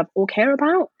aware of or care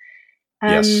about.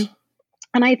 Yes,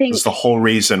 and I think it's the whole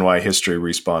reason why History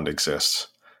Respawned exists.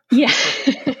 Yeah,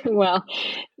 well,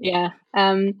 yeah,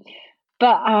 but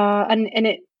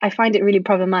I find it really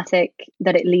problematic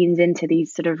that it leans into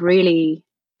these sort of really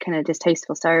kind of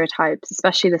distasteful stereotypes,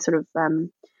 especially the sort of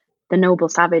the noble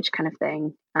savage kind of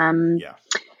thing.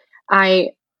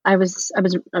 I was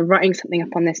writing something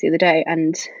up on this the other day,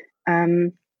 and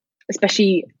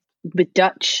especially with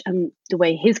Dutch and the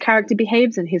way his character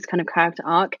behaves and his kind of character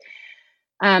arc.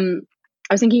 I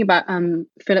was thinking about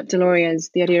Philip Deloria's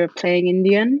The Idea of Playing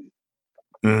Indian.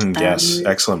 Yes,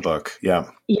 excellent book. Yeah,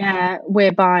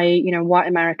 whereby white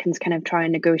Americans kind of try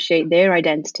and negotiate their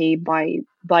identity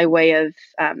by way of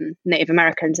Native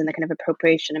Americans and the kind of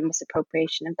appropriation and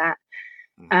misappropriation of that.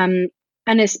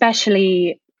 And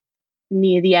especially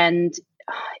near the end,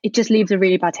 it just leaves a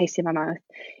really bad taste in my mouth.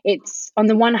 It's, on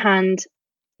the one hand,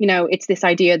 it's this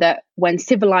idea that when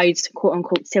civilized, quote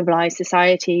unquote, civilized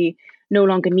society no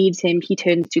longer needs him, he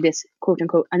turns to this quote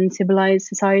unquote uncivilized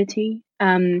society.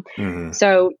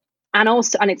 So, and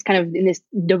it's kind of in this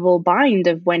double bind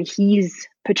of when he's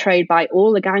portrayed by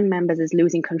all the gang members as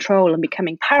losing control and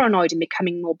becoming paranoid and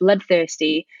becoming more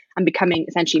bloodthirsty and becoming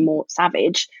essentially more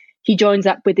savage. He joins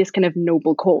up with this kind of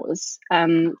noble cause,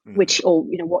 which, or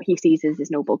what he sees as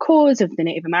this noble cause of the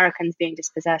Native Americans being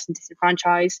dispossessed and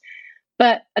disenfranchised.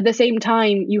 But at the same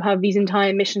time, you have these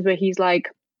entire missions where he's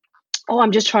like, "Oh,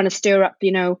 I'm just trying to stir up,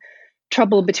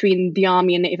 trouble between the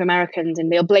army and Native Americans,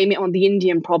 and they'll blame it on the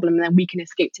Indian problem, and then we can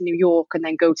escape to New York and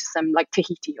then go to some like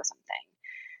Tahiti or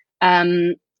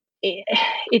something."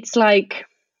 It's like,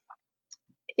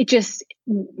 it just,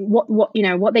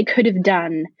 what they could have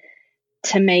done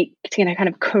to kind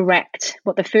of correct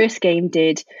what the first game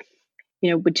did,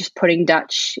 with just putting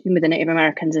Dutch in with the Native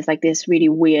Americans is like this really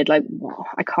weird, like,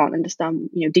 I can't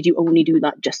understand, did you only do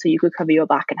that just so you could cover your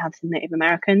back and have some Native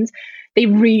Americans? They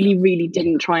really, really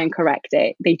didn't try and correct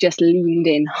it. They just leaned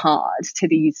in hard to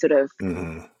these sort of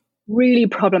really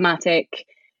problematic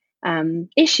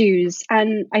issues.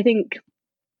 And I think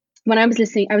when I was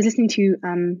listening to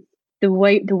the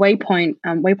Waypoint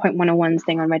 101's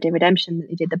thing on Red Dead Redemption that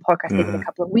they did, the podcast they did a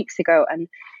couple of weeks ago, and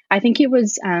I think it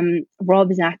was Rob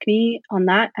Zacny on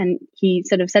that, and he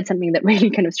sort of said something that really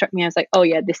kind of struck me. I was like, oh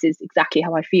yeah, this is exactly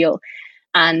how I feel.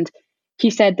 And he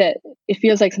said that it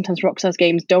feels like sometimes Rockstar's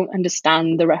games don't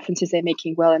understand the references they're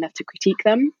making well enough to critique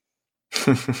them.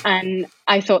 And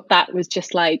I thought that was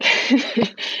just like,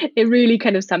 it really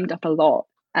kind of summed up a lot.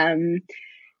 The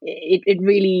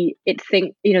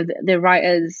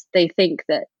writers, they think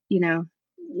that,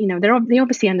 they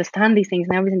obviously understand these things,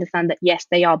 and they obviously understand that, yes,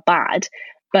 they are bad,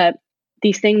 but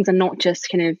these things are not just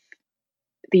kind of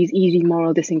these easy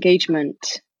moral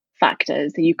disengagement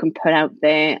factors that you can put out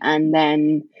there and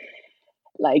then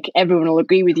like everyone will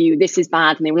agree with you, this is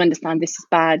bad, and they will understand this is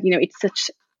bad. It's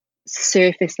such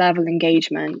surface level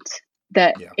engagement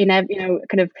that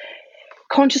kind of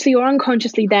consciously or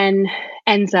unconsciously then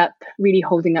ends up really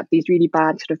holding up these really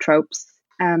bad sort of tropes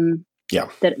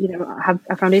that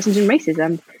have foundations in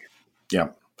racism. Yeah.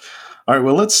 All right.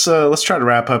 Well, let's try to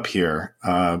wrap up here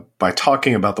by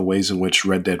talking about the ways in which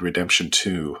Red Dead Redemption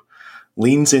 2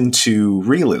 leans into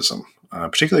realism,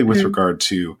 particularly with regard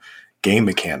to game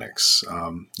mechanics.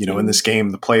 In this game,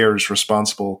 the player is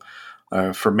responsible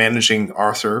for managing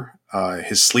Arthur,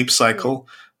 his sleep cycle,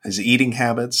 his eating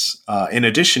habits. In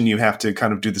addition, you have to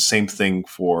kind of do the same thing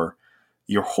for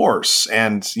your horse.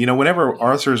 And, whenever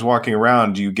Arthur is walking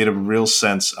around, you get a real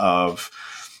sense of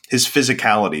his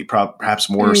physicality, perhaps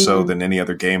more so than any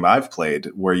other game I've played,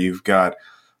 where you've got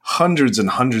hundreds and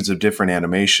hundreds of different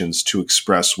animations to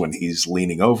express when he's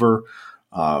leaning over,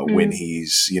 when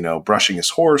he's, brushing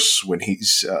his horse, when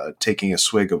he's taking a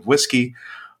swig of whiskey.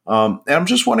 And I'm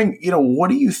just wondering, what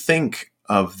do you think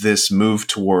of this move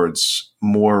towards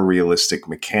more realistic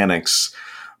mechanics,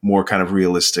 more kind of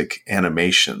realistic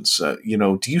animations? Do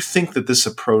you think that this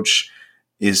approach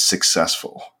is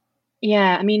successful?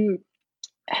 Yeah, I mean,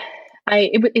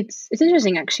 it's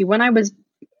interesting actually. When I was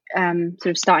sort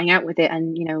of starting out with it,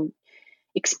 and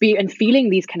experience and feeling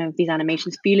these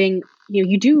animations, feeling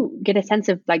you do get a sense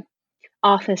of like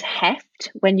Arthur's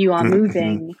heft when you are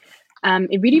moving.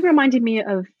 It really reminded me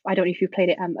of, I don't know if you've played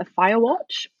it, a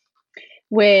Firewatch,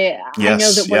 where I know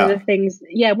that one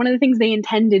of the things they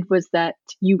intended was that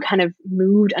you kind of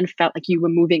moved and felt like you were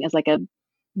moving as like a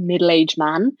middle-aged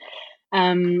man,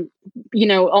 on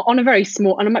a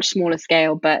much smaller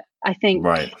scale. But I think,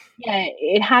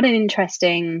 it had an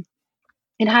interesting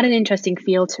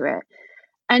feel to it.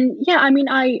 And yeah, I mean,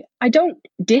 I don't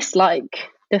dislike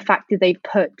the fact that they've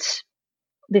put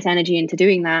this energy into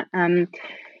doing that.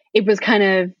 It was kind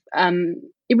of,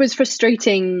 it was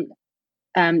frustrating,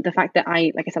 the fact that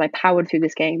I powered through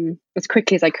this game as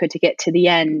quickly as I could to get to the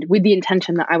end with the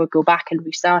intention that I would go back and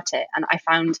restart it. And I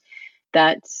found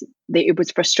that it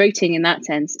was frustrating in that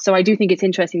sense. So I do think it's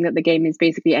interesting that the game is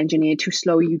basically engineered to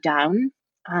slow you down.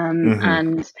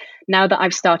 And now that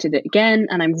I've started it again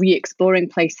and I'm re-exploring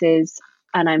places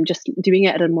and I'm just doing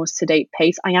it at a more sedate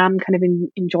pace, I am kind of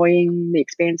enjoying the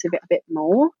experience of it a bit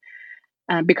more,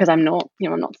 because I'm not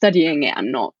studying it.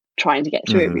 I'm not trying to get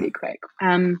through it really quick.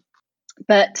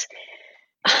 But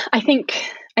I think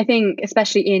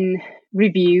especially in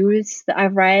reviews that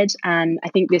I've read, and I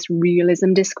think this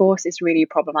realism discourse is really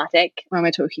problematic when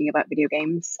we're talking about video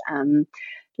games.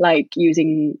 Like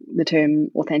using the term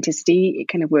authenticity, it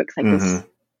kind of works like this,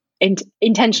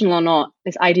 intentional or not,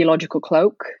 this ideological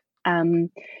cloak. And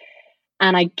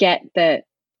I get that,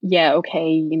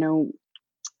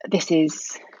 this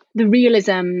is the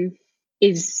realism,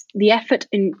 is the effort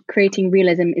in creating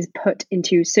realism is put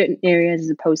into certain areas as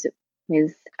opposed to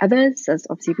with others, as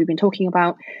obviously we've been talking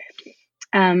about.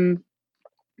 And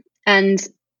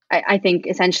I think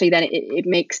essentially that it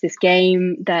makes this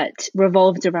game that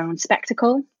revolves around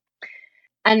spectacle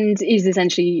and is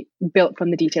essentially built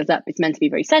from the details up. It's meant to be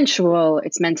very sensual.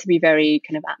 It's meant to be very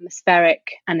kind of atmospheric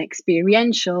and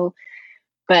experiential,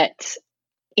 but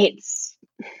it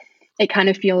kind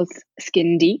of feels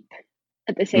skin deep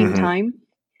at the same time.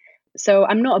 So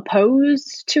I'm not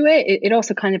opposed to it. It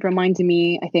also kind of reminded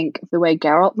me, I think, of the way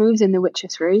Geralt moves in The Witcher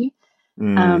 3.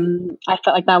 I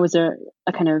felt like that was a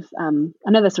kind of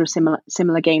another sort of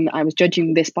similar game that I was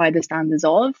judging this by the standards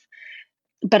of,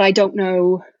 but I don't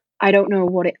know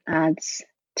what it adds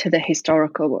to the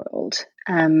historical world.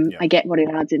 I get what it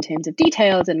adds in terms of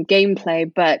details and gameplay,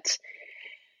 but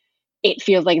it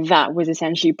feels like that was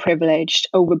essentially privileged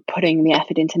over putting the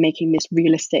effort into making this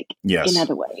realistic in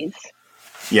other ways.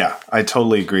 Yeah, I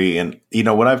totally agree. And,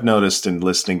 what I've noticed in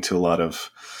listening to a lot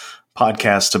of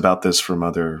podcasts about this from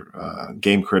other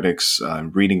game critics,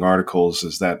 reading articles,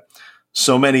 is that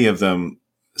so many of them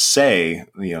say,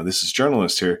 this is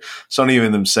journalists here, so many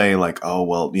of them say like, oh,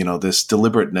 well, this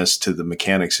deliberateness to the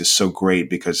mechanics is so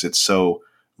great because it's so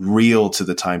real to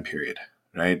the time period,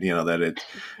 right? That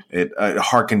it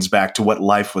harkens back to what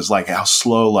life was like, how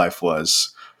slow life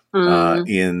was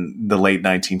in the late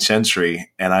 19th century.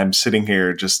 And I'm sitting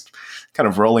here just kind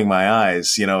of rolling my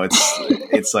eyes.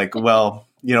 It's like, well,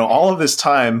 all of this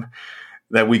time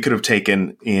that we could have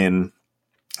taken in,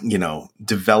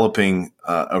 developing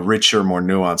a richer, more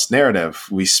nuanced narrative,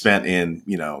 we spent in,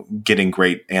 getting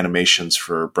great animations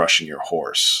for brushing your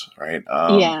horse, right?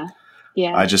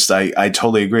 Yeah. I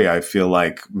totally agree. I feel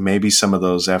like maybe some of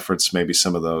those efforts, maybe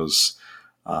some of those,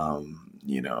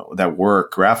 that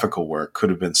graphical work could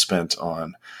have been spent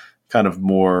on kind of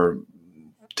more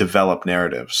developed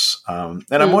narratives. And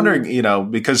I'm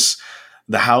wondering, because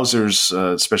the Housers,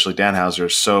 especially Dan Houser,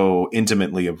 so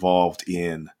intimately involved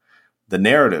in the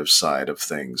narrative side of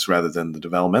things rather than the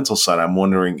developmental side, I'm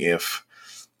wondering if,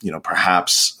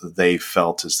 perhaps they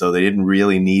felt as though they didn't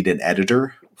really need an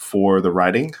editor for the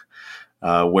writing.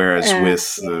 Whereas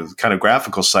with the kind of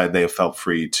graphical side, they felt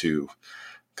free to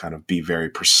kind of be very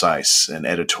precise and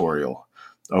editorial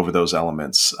over those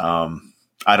elements.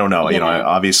 I don't know.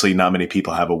 Obviously not many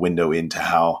people have a window into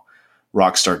how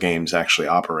Rockstar Games actually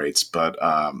operates, but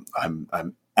I'm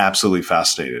absolutely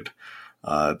fascinated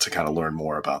to kind of learn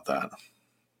more about that.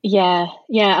 Yeah,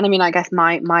 and I mean, I guess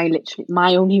my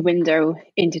only window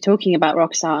into talking about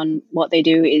Rockstar and what they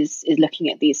do is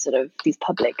looking at these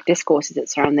public discourses that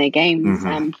surround their games.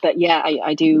 But yeah,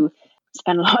 I do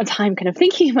spent a lot of time kind of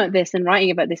thinking about this and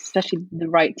writing about this, especially the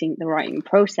writing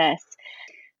process.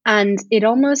 And it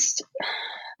almost,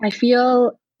 I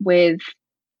feel with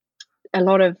a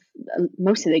lot of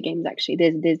most of the games actually,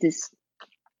 there's this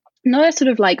not a sort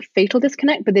of like fatal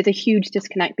disconnect, but there's a huge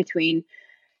disconnect between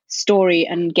story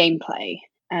and gameplay.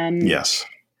 Yes.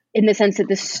 In the sense that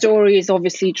the story is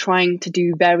obviously trying to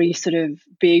do very sort of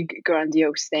big,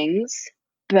 grandiose things,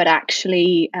 but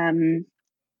actually, and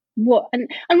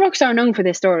Rockstar are known for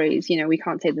their stories. You know, we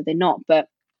can't say that they're not, but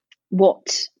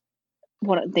what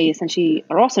they essentially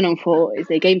are also known for is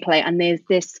their gameplay. And there's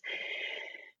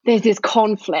this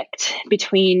conflict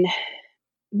between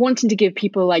wanting to give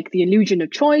people like the illusion of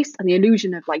choice and the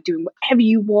illusion of like doing whatever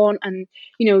you want, and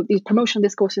you know, these promotional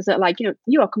discourses that like, you know,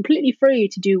 you are completely free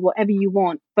to do whatever you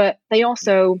want, but they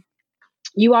also,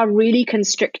 you are really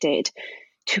constricted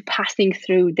to passing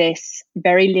through this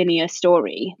very linear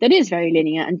story that is very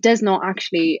linear and does not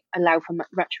actually allow for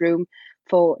much room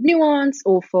for nuance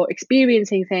or for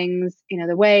experiencing things in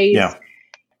other ways. Yeah.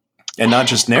 And not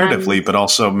just narratively, but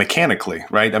also mechanically,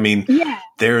 right? I mean,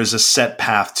 there is a set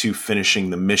path to finishing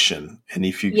the mission. And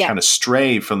if you kind of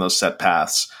stray from those set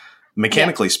paths,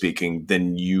 mechanically speaking,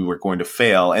 then you are going to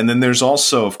fail. And then there's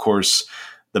also, of course,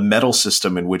 the medal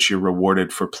system in which you're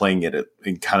rewarded for playing it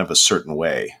in kind of a certain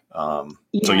way.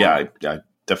 So I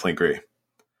definitely agree.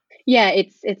 Yeah,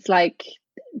 it's like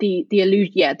the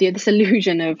illusion. This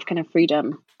illusion of kind of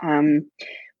freedom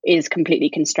is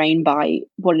completely constrained by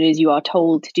what it is you are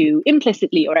told to do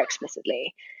implicitly or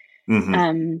explicitly.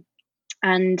 Mm-hmm.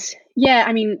 And yeah,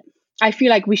 I mean, I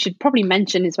feel like we should probably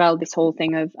mention as well this whole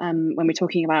thing of when we're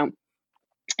talking about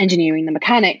engineering the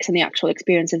mechanics and the actual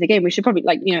experience of the game, we should probably,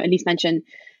 like, you know, at least mention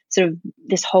sort of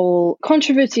this whole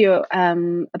controversy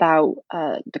about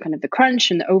the kind of the crunch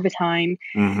and the overtime.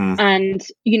 Mm-hmm. And,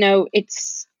 you know,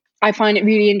 I find it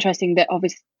really interesting that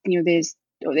obviously, you know,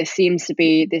 there seems to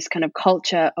be this kind of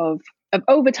culture of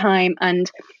overtime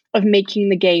and of making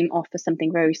the game offer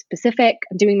something very specific,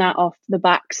 and doing that off the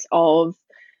backs of,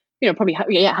 you know, probably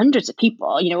hundreds of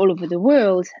people, you know, all over the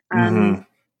world, in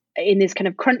this kind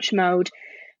of crunch mode.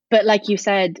 But like you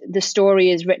said, the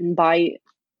story is written by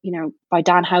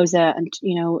Dan Houser and,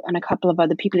 you know, and a couple of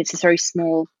other people. It's a very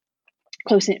small,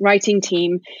 close-knit writing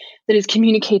team that is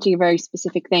communicating a very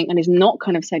specific thing and is not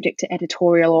kind of subject to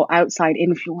editorial or outside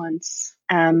influence.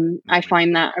 I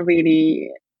find that a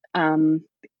really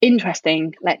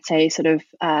interesting, let's say, sort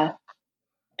of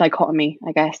dichotomy,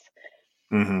 I guess.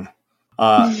 Mm-hmm.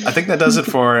 I think that does it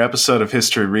for our episode of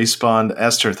History Respawned.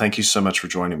 Esther, thank you so much for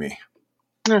joining me.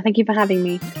 Oh, thank you for having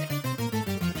me.